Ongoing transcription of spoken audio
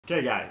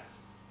Okay,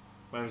 guys.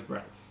 My name's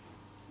Brett.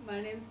 My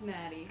name's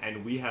Maddie.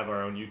 And we have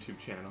our own YouTube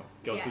channel.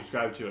 Go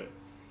subscribe to it.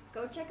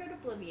 Go check out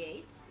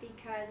Obliviate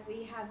because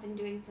we have been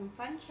doing some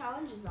fun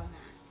challenges on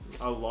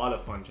that. A lot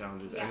of fun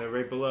challenges. And they're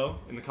right below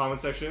in the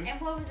comment section. And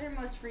what was our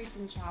most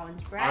recent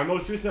challenge, Brett? Our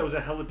most recent was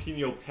a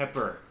jalapeno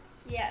pepper.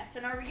 Yes,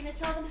 and are we going to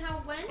tell them how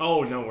it went?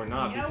 Oh, no, we're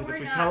not. No, because we're if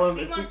we not. tell them...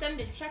 We want them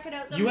to check it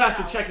out themselves. You have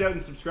to check it out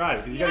and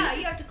subscribe. You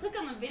have to click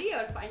on the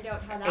video to find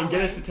out how that and went.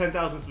 get us to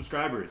 10,000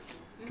 subscribers.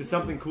 Because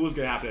something cool is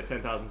going to happen at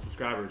 10,000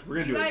 subscribers. We're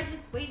going to do guys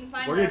just wait and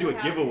find out. We're going to do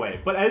a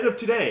giveaway. But as of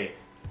today,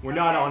 we're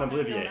not on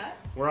Obliviate.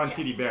 We're on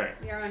TDBarrett.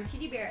 We are on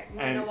TDBarrett. You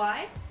want And to know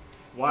why?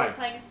 Why? So we're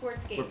playing a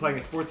sports game. We're playing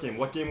a sports game.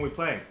 What game are we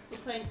playing? We're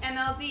playing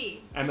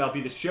MLB.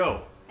 MLB The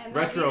Show. MLB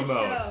Retro The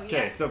mode. Show, Okay,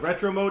 yes. so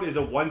retro mode is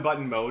a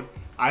one-button mode.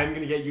 I'm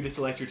going to get you to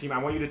select your team. I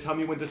want you to tell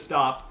me when to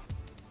stop.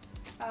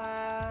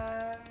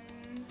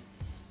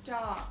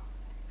 Stop.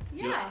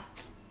 Yeah.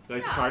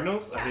 Like the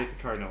Cardinals? Yeah. I hate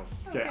the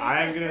Cardinals. Okay,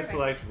 I am that's going to perfect.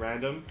 select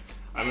random.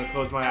 I'm going to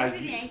close my eyes. I'll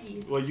be the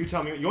Yankees. Well, you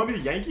tell me. You want to be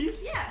the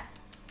Yankees? Yeah.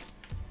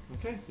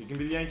 Okay, you can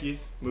be the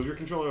Yankees. Move your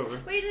controller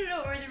over. Wait,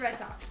 no, or the Red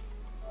Sox.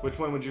 Which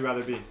one would you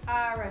rather be?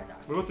 Red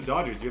Sox. What about the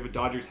Dodgers? You have a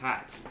Dodgers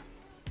hat.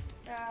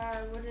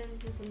 What does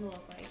this symbol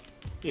look like?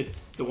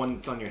 It's the one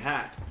that's on your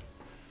hat.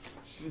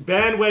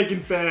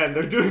 Bandwagon fan.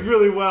 They're doing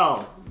really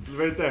well.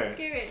 Right there.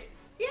 Okay, wait.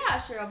 Yeah,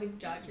 sure, I'll be the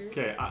Dodgers.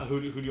 Okay, who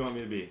do you want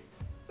me to be?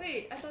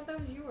 Wait, I thought that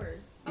was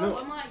yours. No.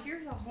 Oh,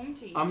 you're the home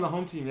team. I'm the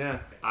home team, yeah.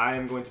 I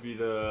am going to be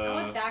the... I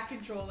want that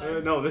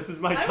controller. no, this is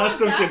my I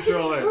custom want that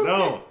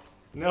controller.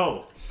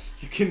 No.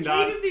 You cannot...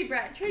 Trade with me,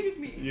 Brett. Trade with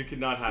me. You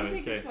cannot have You it,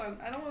 take okay. this one.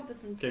 I don't want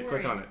this one. Okay,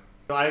 click on it.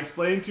 So I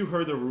explained to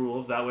her the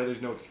rules, that way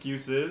there's no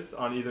excuses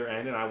on either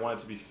end, and I want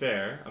it to be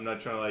fair. I'm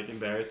not trying to like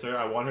embarrass her.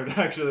 I want her to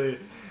actually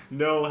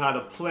know how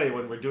to play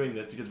when we're doing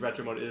this, because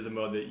retro mode is a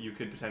mode that you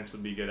could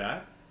potentially be good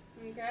at.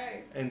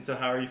 Okay. And so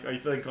how are you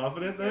feeling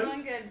confident then?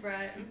 Feeling good,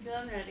 Brett. I'm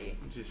feeling ready.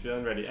 She's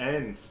feeling ready.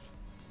 And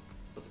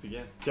let's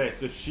begin. Okay,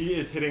 so she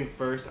is hitting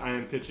first. I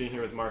am pitching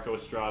here with Marco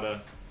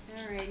Estrada.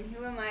 Alright,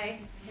 who am I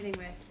hitting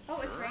with? Oh,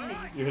 it's raining.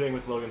 You're hitting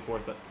with Logan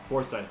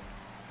Forsythe.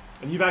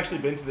 And you've actually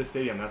been to this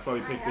stadium. That's why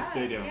we picked this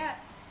stadium. Yeah.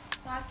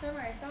 Last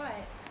summer I saw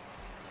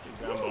it.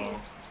 Ground ball.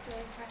 Do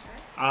I press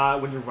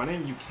X? When you're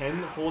running, you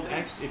can hold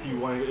X if you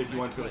want to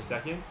go to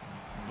second.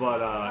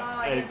 But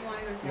I didn't want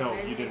to go to second. no, I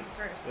didn't you didn't. make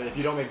it first. If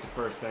you don't make the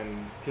first,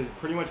 then because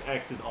pretty much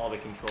X is all the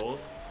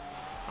controls.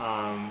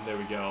 There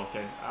we go.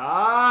 Okay.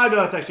 No,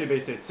 that's actually a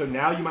base hit. So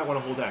now you might want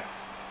to hold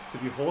X. So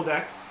if you hold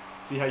X,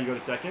 see how you go to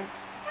second.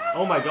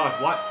 Oh my gosh,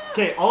 what?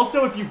 Okay.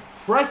 Also, if you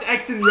press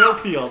X in the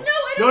outfield.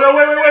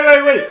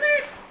 Wait.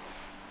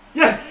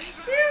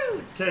 Yes.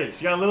 Shoot. Okay,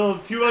 she got a little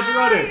too much I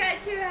running. got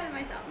too ahead of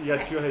myself. You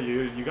got two ahead.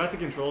 You got the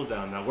controls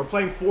down now. We're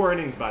playing 4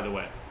 innings, by the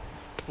way.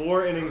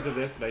 4 innings of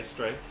this. Nice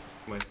strike.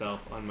 Myself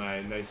on my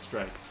nice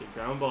strike. Okay,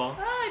 ground ball.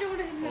 I don't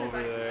want to hit him in the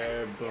Over back.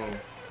 there, boom.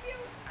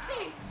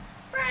 Hey,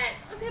 Brett.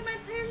 Okay, my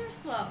players are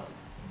slow.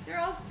 They're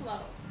all slow.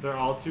 They're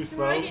all too So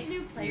slow. I get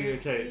new players.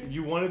 Okay, please?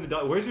 you wanted the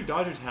Where's your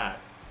Dodgers hat?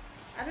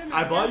 I don't know.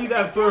 I bought you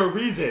that for a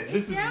reason.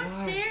 This is why.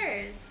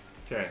 downstairs.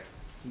 Okay.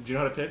 Do you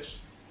know how to pitch?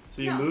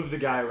 So you No. move the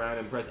guy around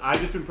and press. I've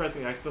just been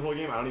pressing X the whole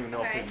game. I don't even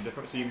know if Okay. there's a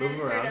difference. So you And move then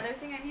him is there around. another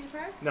thing I need to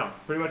press? No,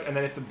 pretty much. And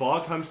then if the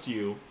ball comes to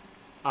you,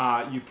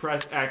 you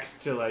press X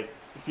to like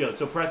field it.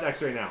 So press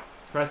X right now.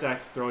 Press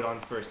X, throw it on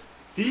first.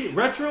 See,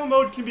 retro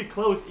mode can be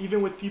close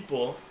even with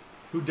people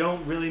who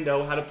don't really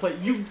know how to play.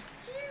 Excuse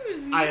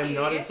me. I am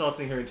not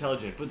insulting her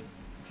intelligence,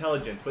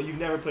 but you've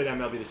never played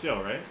MLB The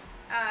Show, right?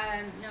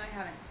 No, I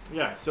haven't.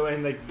 Yeah. So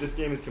and like this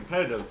game is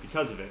competitive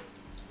because of it.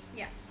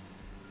 Yes.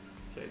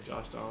 Okay,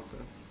 Josh Donaldson.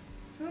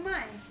 Who am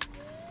I?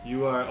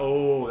 You are.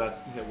 Oh,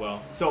 that's hit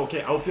well. So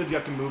okay, outfield, you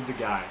have to move the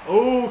guy.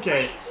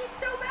 Okay. Wait, he's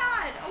so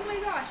bad. Oh my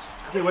gosh.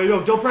 Okay, wait,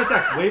 no, don't press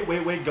X. Wait.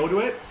 Go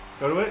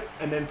to it,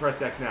 and then press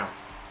X now.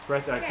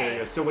 Press X. Okay. There you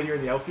go. So when you're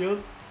in the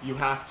outfield, you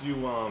have to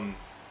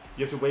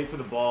wait for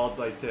the ball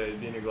like to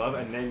be in your glove,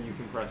 and then you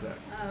can press X.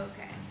 Oh,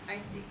 okay. I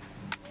see.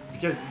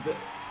 Because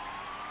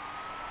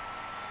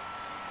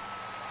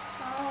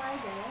Oh, I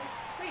get it.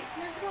 Wait,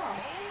 so where's the ball?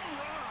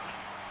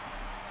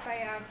 By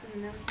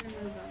accident, I was gonna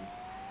move him.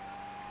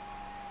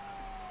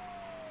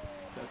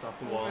 that's off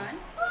the wall. Run?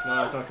 No,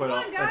 that's not quite Come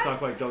off. on, That's guy. not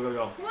quite.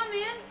 Go. Come on,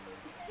 man.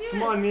 Let's do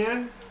Come on, this.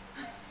 man.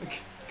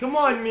 Come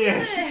on, man.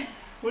 Let's do this.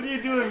 What are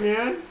you doing,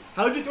 man?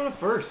 How'd you throw it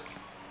first?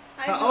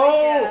 I have no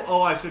idea.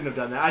 Oh, I shouldn't have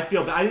done that. I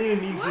feel bad. I didn't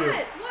even mean to.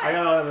 What? I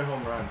got another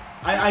home run.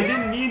 I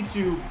didn't mean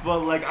to, but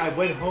like I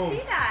went didn't home.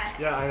 see that.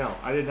 Yeah, I know.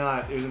 I did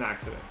not. It was an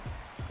accident.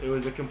 It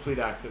was a complete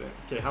accident.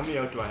 Okay, how many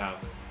out do I have?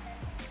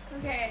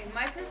 Okay,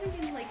 my person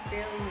can like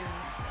barely move.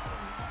 So.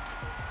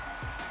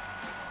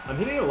 I'm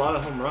hitting a lot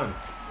of home runs.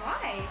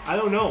 Why? I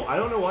don't know. I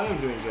don't know why I'm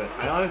doing good. I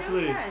Makes no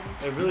honestly,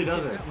 sense. it really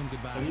doesn't. Is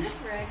this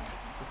rigged?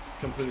 It's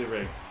completely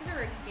rigged. This is a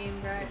rigged game,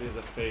 Brett. It is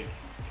a fake,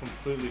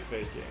 completely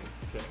fake game.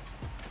 Okay.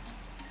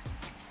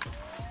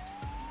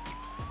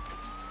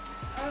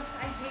 Oh,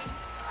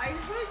 I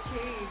just want to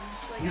change.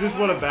 Like, You just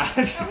want a bat?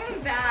 I want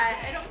a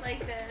bat. I don't like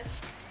this.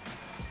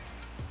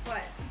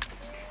 What?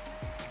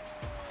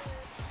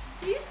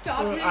 Can you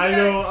stop hitting I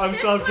know, I'm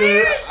stopped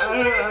hitting.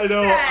 I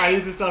know, Brett. I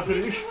need to stop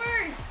hitting. He's the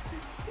worst.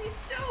 He's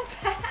so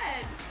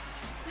bad.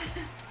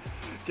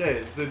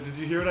 Okay, so did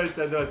you hear what I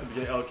said though at the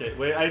beginning? Okay,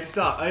 wait, I had to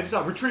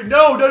stop. Retreat.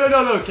 No.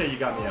 Okay, you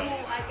got me out.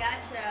 Oh, I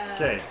gotcha.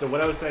 Okay, so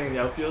what I was saying in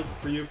the outfield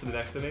for you for the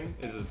next inning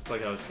is just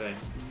like I was saying.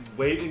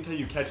 Wait until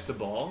you catch the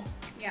ball.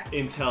 Yeah.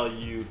 Until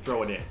you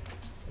throw it in.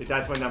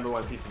 That's my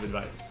 #1 piece of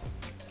advice.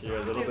 Okay, you're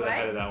a little bit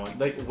ahead of that one.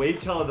 Like,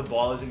 wait till the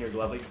ball is in your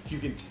glove. Like, you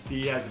can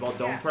see he has the ball.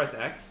 Don't press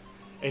X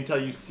until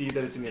you see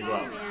that it's in your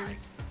glove. Oh, man.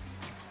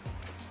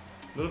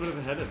 A little bit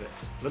ahead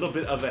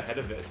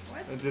of it.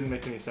 What? That didn't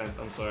make any sense.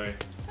 I'm sorry.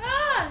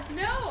 Ah,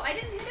 no, I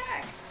didn't hit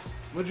X.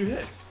 What'd you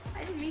hit?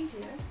 I didn't mean to.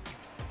 Is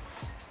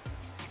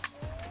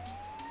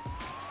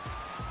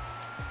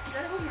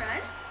that a home run?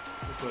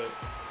 Just wait.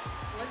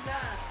 What's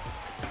that?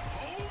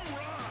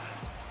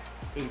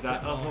 Is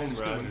that a home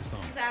run? Is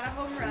that a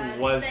home run?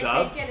 Was I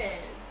up? think it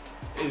is.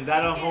 Is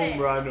that a home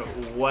run?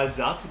 Was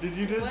up? Did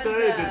you just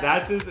say? Is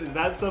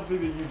that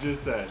something that you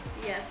just said?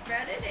 Yes,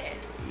 Brett, it is.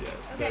 Yes.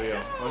 Okay. There we go.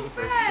 No, On to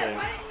first Brett, thing.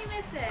 why didn't you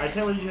miss it? I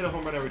can't let you hit a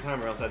home run every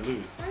time, or else I'd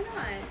lose. Why not?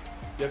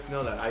 You have to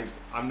know that.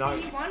 I'm not.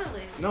 So you want to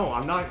lose. No,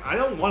 I'm not. I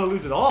don't want to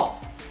lose at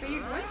all. But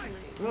you're going to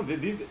lose. No,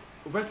 these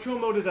retro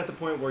mode is at the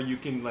point where you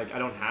can I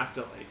don't have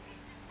to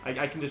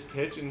I can just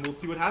pitch and we'll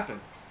see what happens.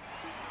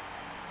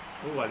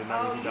 Oh, I did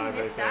not mean to dive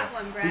right there. That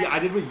one, Brett. See, I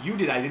did what you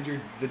did. I did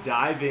the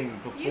diving You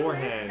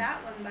beforehand. missed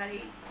that one,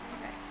 buddy.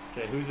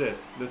 Okay, who's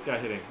this? This guy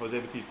hitting. Jose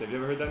Bautista. Have you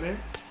ever heard that name?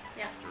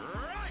 Yeah.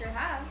 Sure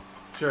have.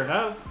 Sure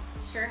have.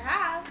 Sure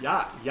have.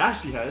 Yeah,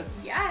 she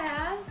has. Yeah, I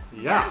have.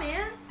 Yeah. Yeah,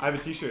 man. I have a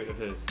T-shirt of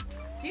his.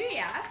 Do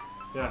ya?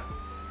 Yeah.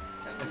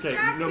 Don't Okay,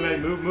 distract no me.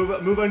 man,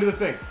 move under the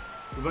thing.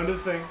 Move under the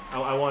thing.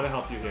 I want to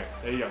help you here.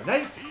 There you go.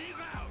 Nice.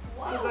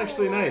 That was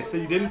actually nice. So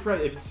you didn't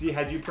press.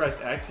 Had you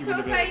pressed X, you would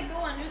have So been. if I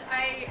go under,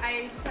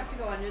 I just have to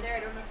go under there. I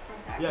don't have to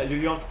press X. Yeah,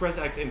 you don't have to press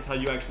X until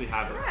you actually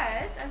have it.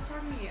 Brett, I was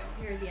talking to you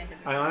here at the end of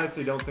it. I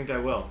honestly don't think I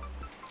will.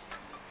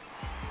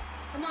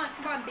 Come on,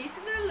 bases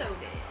are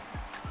loaded.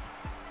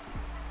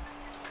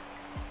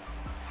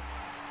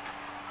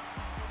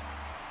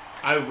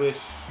 I wish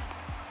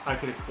I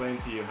could explain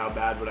to you how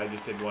bad what I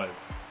just did was.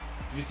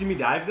 Did you see me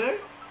dive there?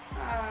 No,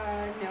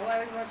 I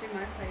was watching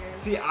my players.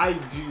 See, I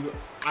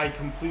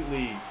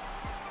completely...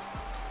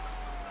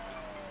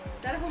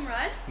 Is that a home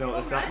run? No,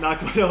 home it's run? not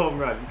quite a home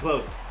run.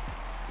 Close.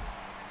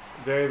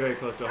 Very, very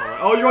close to a home run.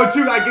 Oh, you're on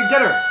 2. I can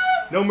get her.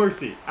 No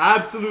mercy.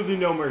 Absolutely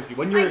no mercy.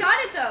 When you're... I got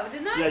it though,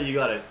 didn't I? Yeah, you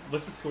got it.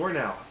 What's the score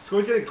now? The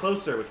score's getting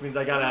closer, which means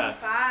I got a...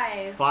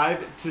 5.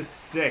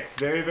 5-6.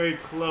 Very, very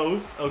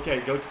close. Okay,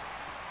 go to...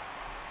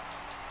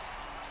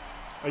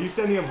 Are you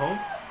sending him home?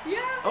 Yeah.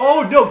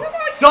 Oh, no.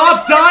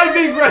 Stop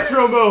diving,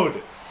 retro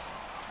mode.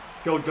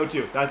 Go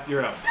 2. That's,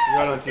 you're out.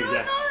 You're out on 2, No,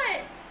 yes. I'm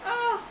not.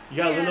 Oh, You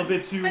got a man. little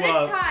bit too... But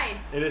it's tied.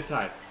 It is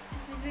tied.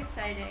 This is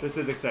exciting. This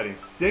is exciting.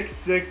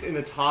 6-6 in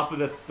the top of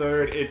the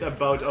 3rd. It's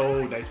about...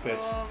 Oh, nice pitch.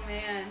 Oh,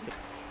 man.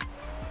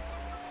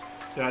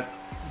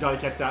 Gotta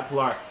catch that,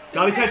 Pilar.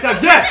 Gotta catch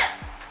that. Yes!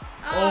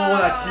 Oh,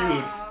 that's Oh.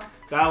 huge.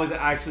 That was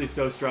actually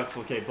so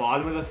stressful. Okay,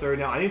 bottom of the 3rd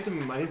now. I need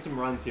some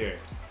runs here.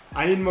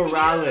 I need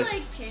Morales. Can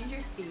you, like, change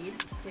your speed,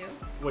 too?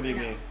 What do you Or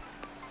no? mean?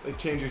 Like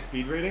change your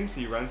speed rating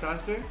so you run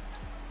faster?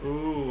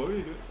 Ooh, what are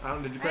you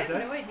doing? Did you press I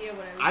have X? no idea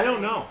what I was I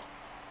don't doing. know.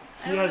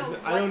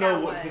 I don't know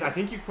what, because I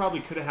think you probably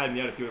could have had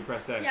me out if you would have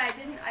pressed X. Yeah,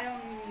 I don't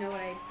even know what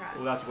I pressed.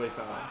 Well, that's way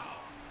foul.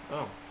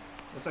 Oh,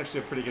 that's actually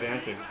a pretty good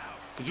answer.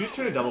 Did you just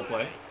try to double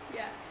play?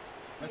 Yeah.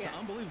 That's an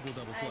unbelievable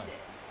double play. I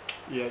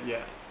did.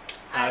 Yeah.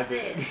 I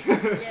did.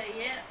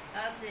 yeah,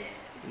 I did.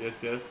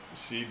 Yes,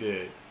 she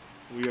did.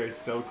 We are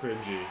so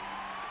cringy.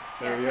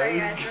 Yeah, sorry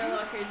guys, we're a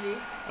little cringy.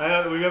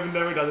 We haven't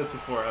never done this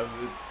before.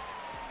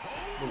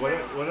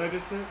 What did I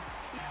just hit?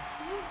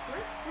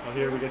 Oh,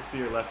 here we get to see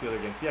your left field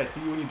again. Yeah, see,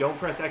 when you don't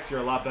press X, you're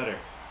a lot better.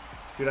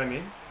 See what I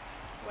mean?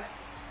 What?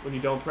 When you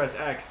don't press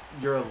X,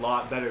 you're a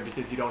lot better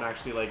because you don't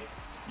actually,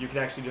 you can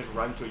actually just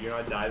run to it. You're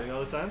not diving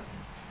all the time.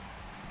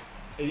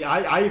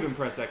 I even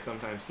press X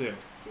sometimes, too.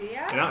 Do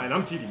ya? And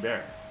I'm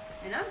TDBarrett.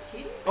 And I'm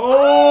cheating?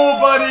 Oh,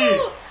 buddy!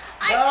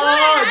 I could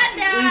have had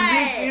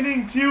that! In this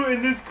inning, too,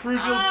 in this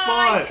crucial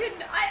I spot.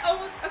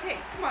 almost... Okay,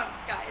 come on,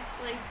 guys.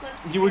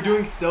 Let's... You were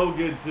doing so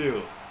good,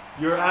 too.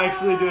 You're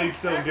actually doing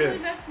so that good. Really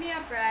messed me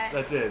up, Brett.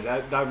 That did.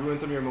 That ruined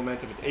some of your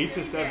momentum. It's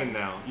 8-7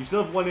 now. You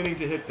still have 1 inning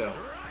to hit, though.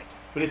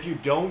 But if you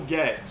don't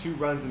get 2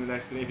 runs in the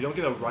next inning, if you don't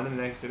get a run in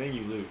the next inning,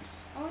 you lose.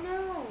 Oh,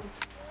 no.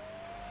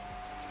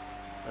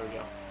 There we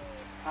go.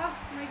 Oh,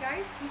 my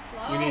guy's too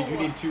slow. You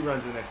need 2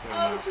 runs in the next inning.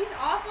 Oh, now. he's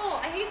awful.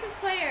 I hate this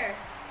player.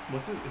 Who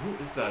is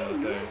that I have out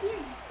no there? idea.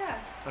 He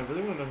sucks. I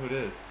really want to know who it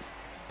is.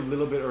 A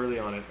little bit early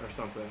on it or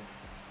something.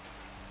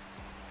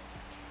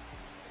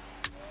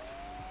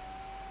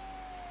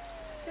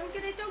 Don't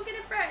get it,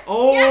 Brett.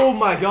 Oh Yes!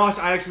 my gosh,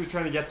 I actually was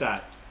trying to get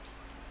that.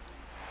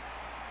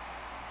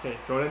 Okay,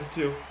 throw it into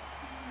 2.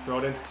 Throw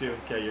it into 2.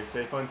 Okay, you're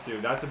safe on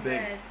 2. That's a big...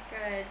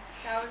 Good.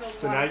 That was a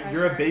So lot now of pressure.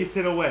 you're a base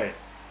hit away.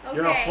 Okay,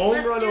 You're a home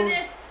let's run do away.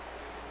 this.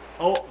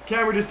 Oh,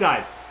 camera just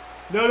died.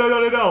 No. I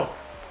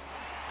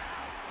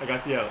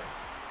got the out.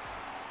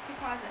 You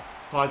pause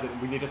Pause it.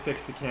 We need to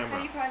fix the How do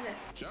camera. you pause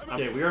it?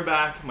 Okay, we are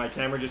back. My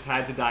camera just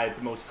had to die at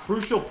the most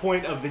crucial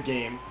point of the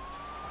game.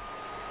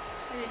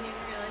 I didn't even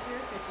realize you were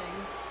pitching.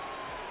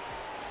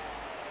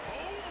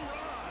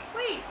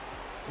 Wait,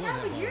 Boy,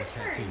 that was ball your was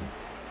turn. tattooed.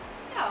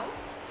 No.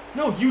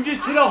 No, you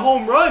just hit a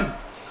home run.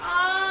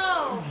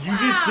 Oh, You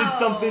just did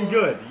something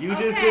good. You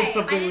just did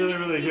something I didn't really,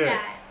 even really see good.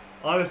 That.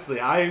 Honestly,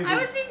 I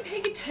wasn't even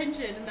paying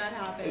attention and that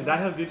happened. Is that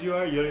how good you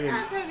are? You don't even.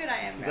 That's how good I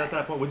am, Is Brett. that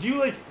that point? Would you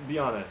like be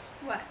honest?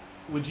 What?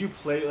 Would you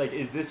play like?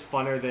 Is this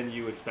funner than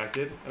you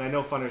expected? And I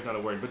know funner is not a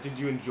word, but did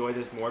you enjoy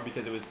this more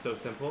because it was so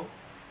simple?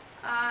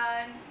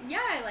 Yeah,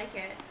 I like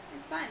it.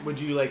 It's fun. Would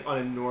you like on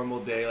a normal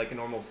day, like a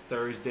normal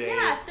Thursday?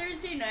 Yeah,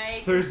 Thursday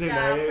night. Thursday just,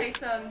 night. Play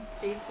some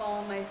baseball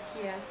on my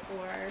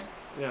PS4.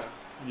 Yeah.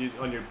 You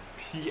on your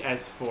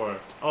PS4.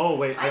 Oh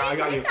wait, I didn't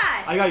got hit you.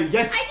 that. I got you.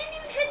 Yes. I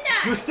didn't even hit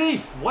that. You're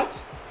safe.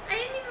 What? I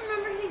didn't even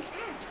remember hitting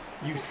X.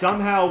 You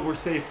somehow were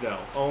safe though.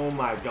 Oh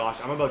my gosh,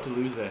 I'm about to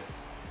lose this.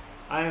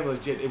 I am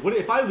legit.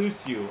 If I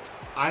lose to you,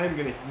 I am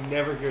gonna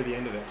never hear the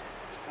end of it.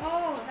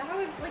 Oh, that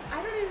was like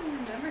I don't even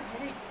remember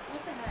hitting.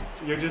 What the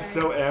heck? You're just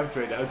Okay. so amped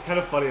right now. It's kind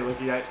of funny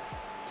looking at.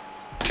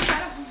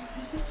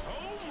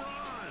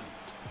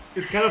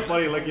 It's kind of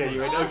funny looking at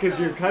you right now because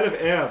you're kind of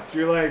amped.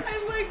 You're like.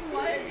 I'm like,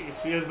 what?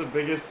 She has the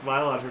biggest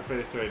smile on her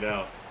face right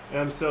now, and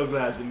I'm so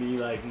glad that me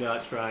like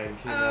not trying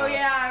can. Oh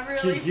yeah,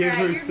 really, can give Fred,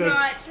 her you're such-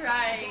 not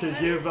trying. Can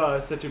That give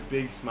is- such a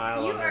big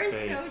smile You on her are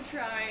face. so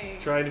trying.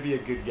 Trying to be a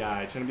good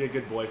guy, trying to be a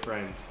good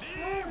boyfriend.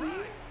 Oh, we missed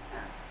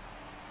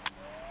that.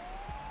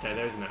 Okay,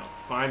 there's now.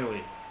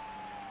 Finally.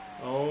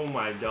 Oh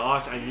my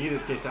gosh, I need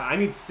it. Okay, so I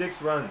need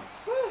 6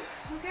 runs. Whew,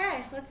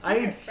 okay, let's do I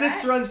need this,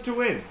 6 Brett. runs to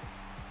win.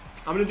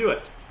 I'm gonna do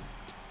it.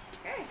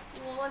 Okay,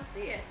 well, let's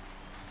see it.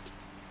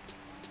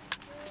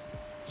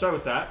 Start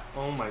with that.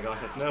 Oh my gosh,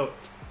 that's no.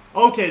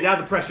 Okay, now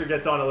the pressure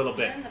gets on a little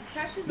bit. And the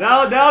pressure's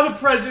Now on. the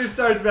pressure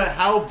starts about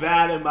how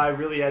bad am I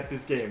really at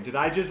this game? Did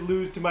I just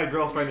lose to my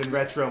girlfriend in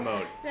retro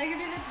mode? That could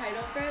be the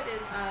title, Brett,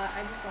 is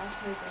I just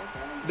lost my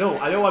girlfriend. No,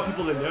 I don't want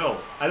people to know.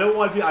 I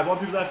want people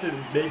to have to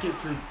make it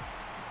through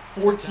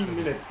 14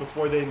 minutes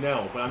before they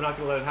know, but I'm not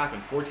going to let it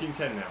happen.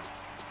 14-10 now.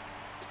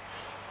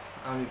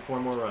 I need 4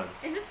 more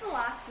runs. Is this the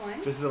last one?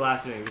 This is the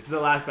last inning. This is the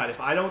last bat. If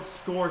I don't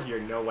score here,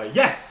 no way.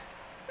 Yes!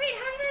 Wait,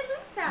 how did I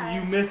lose that?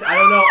 You missed. I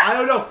don't know. I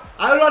don't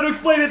know how to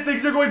explain it.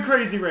 Things are going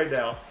crazy right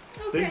now.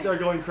 Okay. Things are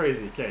going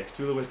crazy. Okay,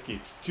 Tulowitzki.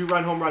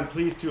 2-run home run,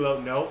 please,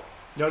 Tulo. No.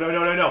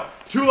 No.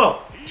 Too low.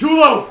 Too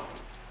low.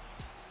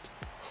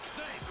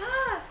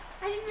 Ah,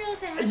 I didn't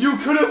realize I had You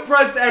to could have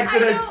pressed X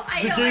and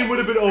I the know, game would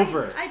have been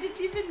over. I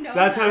didn't even know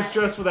That's how that.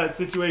 stressful that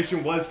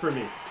situation was for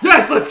me.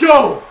 Yes, let's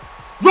go!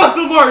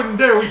 Russell Martin,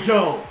 there we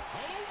go!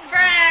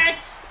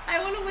 Brett!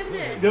 I want to win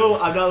this. No,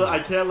 I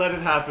can't let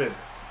it happen.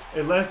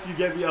 Unless you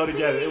get me out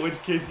again, in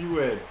which case you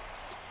win.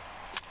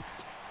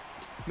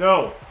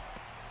 No.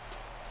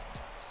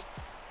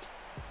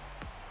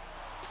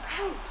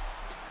 Ouch.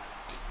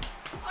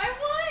 I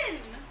won!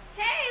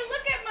 Hey,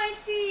 look at my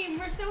team.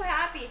 We're so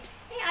happy.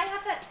 Hey, I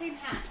have that same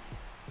hat.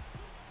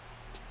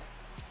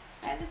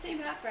 I have the same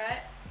hat,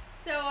 Brett.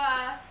 So,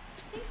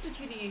 thanks for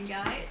tuning in,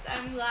 guys.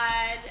 I'm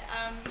glad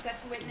you got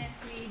to witness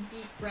me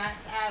beat Brett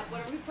at,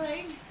 what are we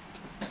playing?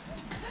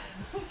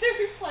 What are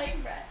we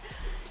playing, Brett?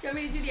 Do you want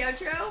me to do the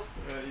outro?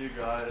 You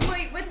got it.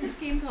 Wait, what's this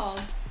game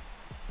called?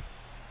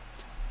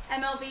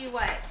 MLB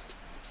what?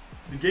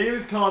 The game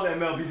is called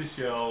MLB The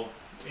Show,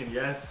 and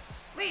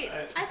yes. Wait,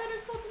 I thought it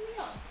was called something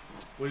else.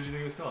 What did you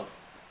think it was called?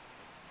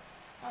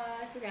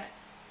 I forgot.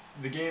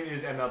 The game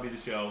is MLB The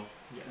Show.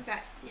 Yes. Okay,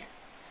 yes.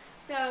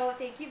 So,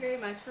 thank you very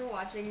much for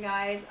watching,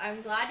 guys.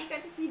 I'm glad you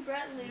got to see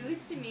Brett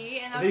lose to me.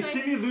 And They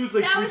see me lose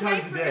like 3 times a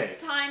That was my day. first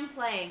time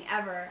playing,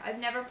 ever. I've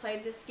never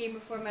played this game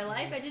before in my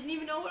life. I didn't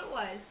even know what it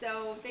was.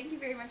 So, thank you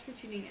very much for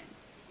tuning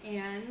in.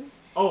 And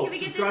Oh, can we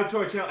get subscribe this- to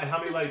our channel and how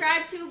many likes?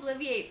 subscribe to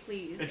Obliviate,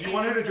 please. If you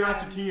want her to And,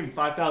 draft a team,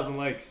 5,000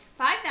 likes.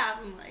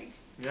 5,000 likes.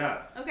 Yeah.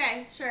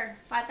 Okay, sure.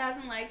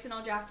 5,000 likes and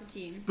I'll draft a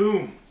team.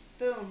 Boom.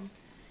 Boom.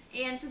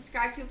 And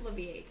subscribe to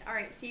Obliviate.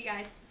 Alright, see you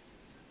guys.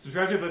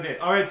 Subscribe to Oblivion.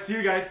 Alright, see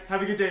you guys.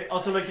 Have a good day.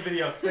 Also like the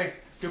video.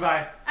 Thanks.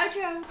 Goodbye.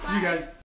 Outro. See you Bye. guys.